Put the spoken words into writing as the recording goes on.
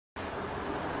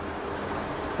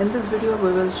In this video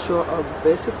we will show a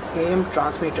basic AM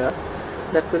transmitter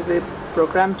that will be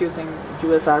programmed using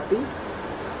USRP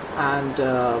and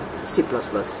C++.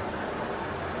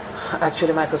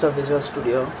 Actually Microsoft Visual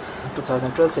Studio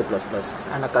 2012 C++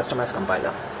 and a customized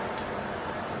compiler.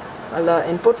 Well, the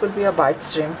input will be a byte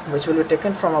stream which will be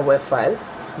taken from a wave file.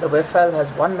 The wave file has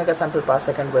 1 megasample per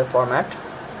second wave format,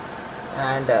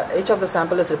 and each of the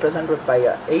sample is represented by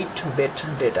a 8-bit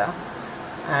data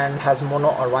and has mono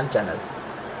or one channel.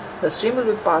 The stream will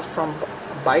be passed from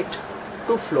byte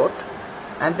to float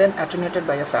and then attenuated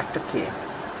by a factor k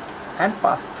and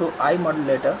passed through I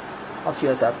modulator of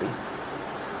USRP.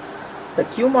 The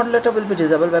Q modulator will be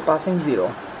disabled by passing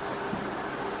 0.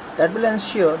 That will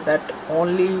ensure that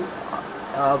only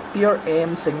pure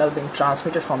AM signal being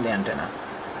transmitted from the antenna.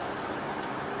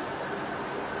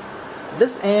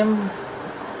 This AM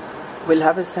will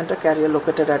have a center carrier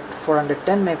located at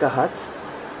 410 MHz,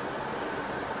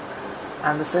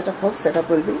 and the whole setup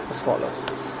will be as follows.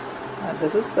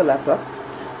 This is the laptop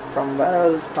from where I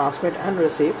will transmit and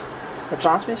receive. The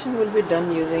transmission will be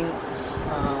done using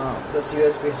this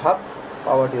USB hub,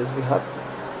 powered USB hub,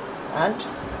 and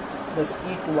this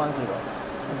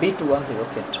B210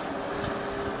 kit,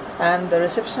 and the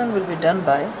reception will be done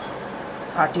by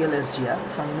RTL SDR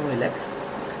from NUELEC.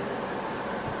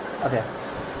 Okay,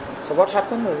 so what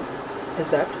happened is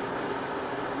that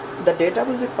the data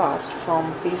will be passed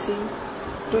from PC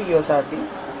to USRP.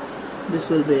 This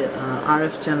will be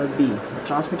RF channel B. The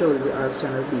transmitter will be RF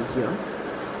channel B here,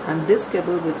 and this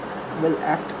cable will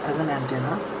act as an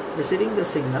antenna, receiving the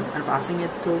signal and passing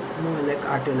it to NUELEC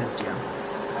RTL SDR.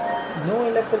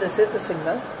 NUELEC will receive the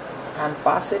signal and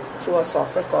pass it through a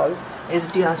software called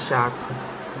SDR Sharp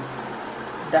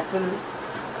that will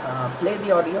play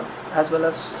the audio as well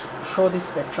as show the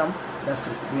spectrum that's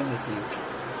being received.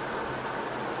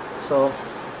 So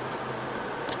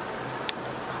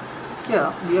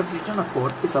here we have written a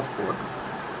piece of code,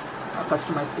 a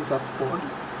customized piece of code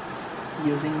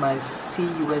using my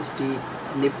CUSD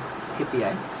lib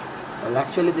API. Well,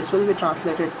 actually this will be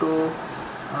translated to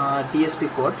DSP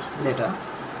code later,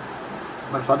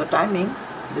 but for the timing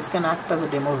this can act as a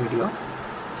demo video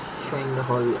showing the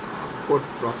whole code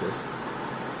process.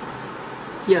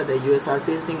 Here the USRP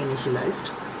is being initialized.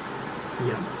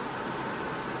 Here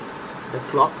the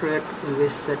clock rate will be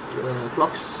set,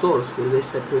 clock source will be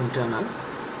set to internal,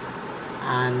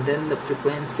 and then the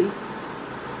frequency.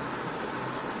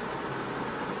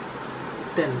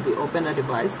 Then we open a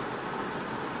device,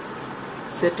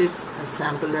 set its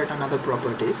sample rate and other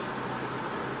properties.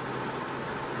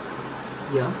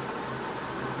 Here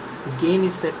gain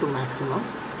is set to maximum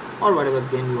or whatever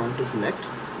gain you want to select,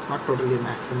 not totally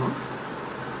maximum.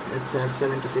 It's at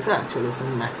 76, actually it's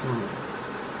in maximum.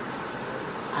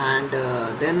 And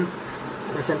then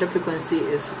the center frequency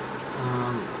is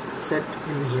set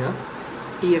in here.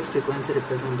 TX frequency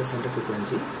represents the center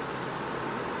frequency,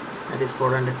 that is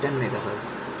 410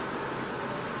 MHz.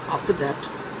 After that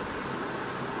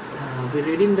we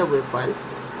read in the wave file,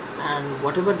 and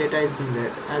whatever data is being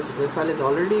read, as wave file is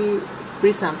already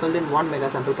pre-sampled in 1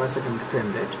 megasample per second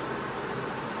frame rate,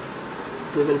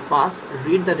 we will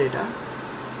read the data,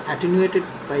 attenuate it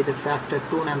by the factor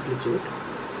tone amplitude,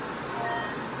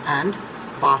 and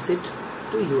pass it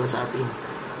to USRP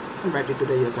and write it to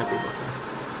the USRP buffer.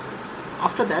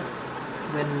 After that,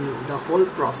 when the whole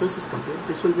process is complete,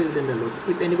 this will be within the loop.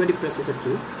 If anybody presses a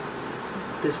key,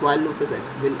 this while loop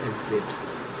will exit,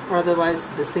 or otherwise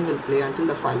this thing will play until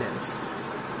the file ends.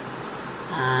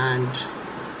 And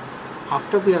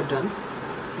after we are done,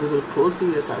 we will close the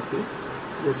USRP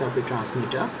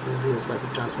transmitter. This is the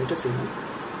USRP transmitter signal,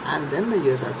 and then the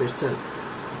USRP itself,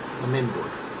 the main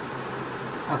board.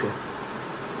 Okay,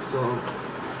 so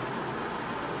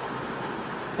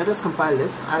let us compile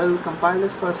this. I will compile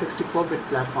this for a 64-bit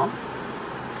platform.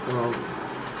 So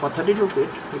for 32-bit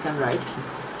we can write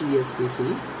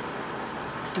tsbc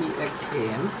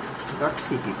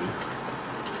txam.cpp,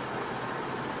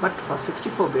 but for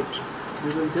 64-bit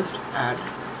we will just add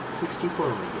 64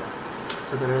 over here.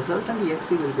 So the resultant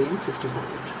exe will be in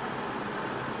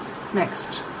 64-bit.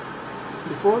 Next,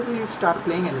 before we start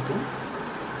playing anything,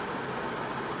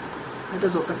 let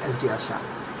us open SDR Sharp.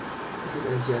 This is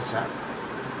SDR Sharp.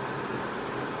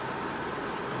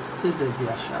 This is the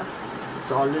SDR Sharp.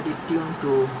 It's already tuned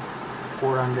to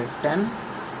 410. Okay,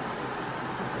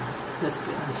 let's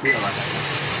play and see what happens.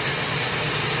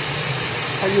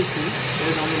 As you see, there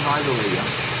is only noise over here,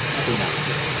 nothing else.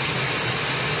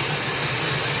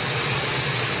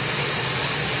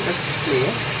 Let's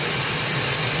play.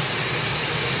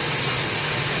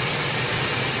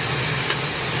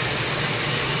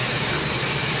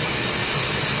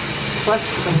 First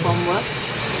confirm what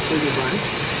will be burned,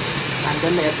 and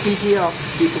then the FPGA of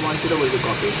d5wYaLBymm0 will be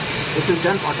copied. This is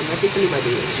done automatically by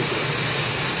the USB player.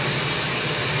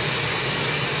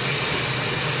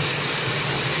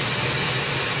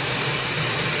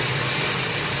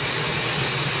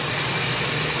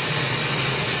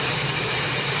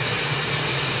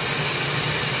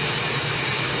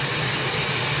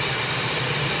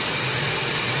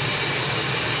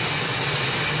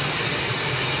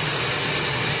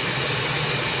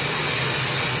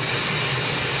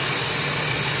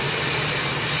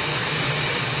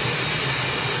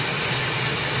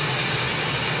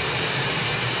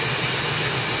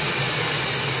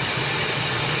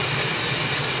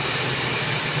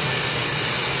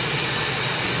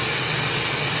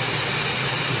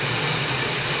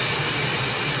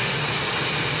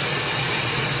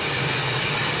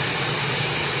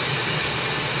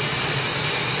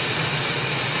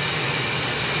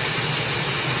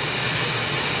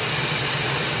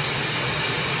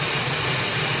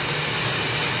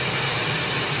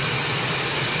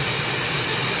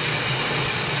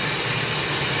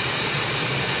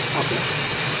 Okay.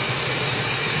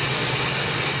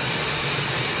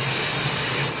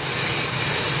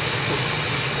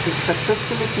 It's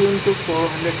successfully tuned to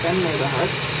 410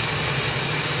 MHz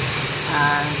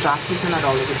and transmission had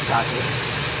already started.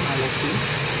 Now let's see.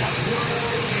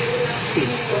 See.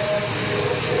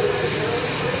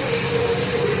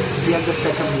 We have the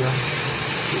spectrum here.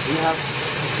 We have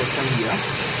the spectrum here.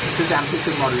 This is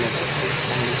amplitude modulator.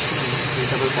 And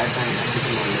double sideband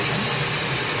amplitude modulator.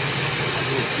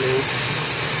 Place.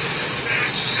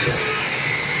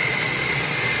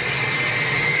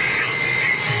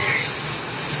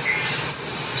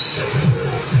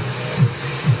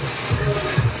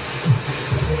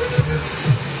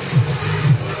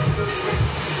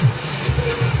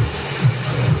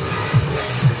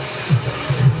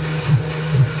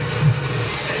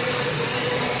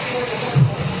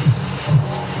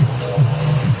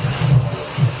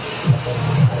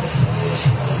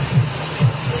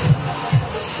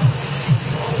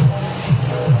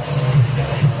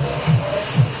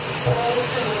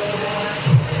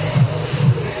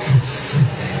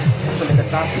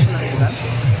 Transmission is done.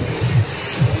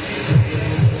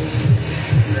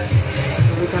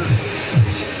 So we can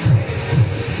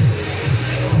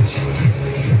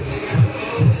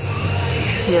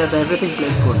everything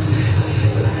plays good.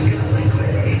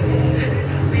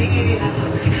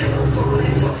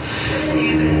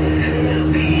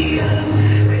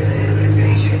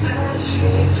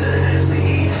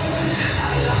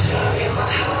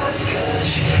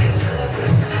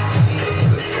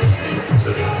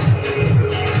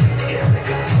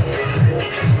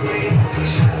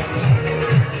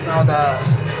 Now the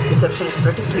reception is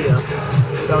pretty clear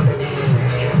without any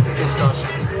distortion.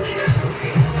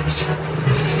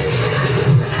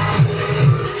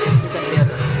 You can hear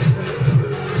that.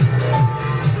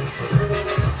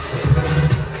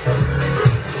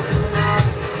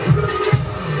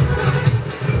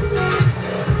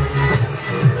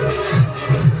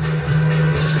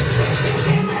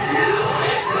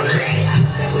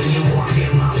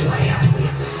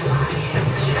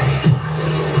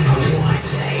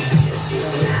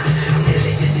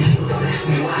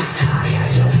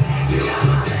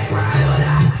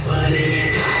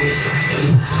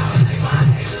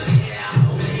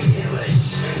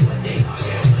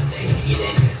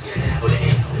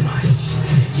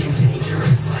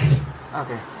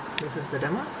 Okay, this is the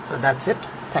demo. So that's it.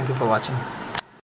 Thank you for watching.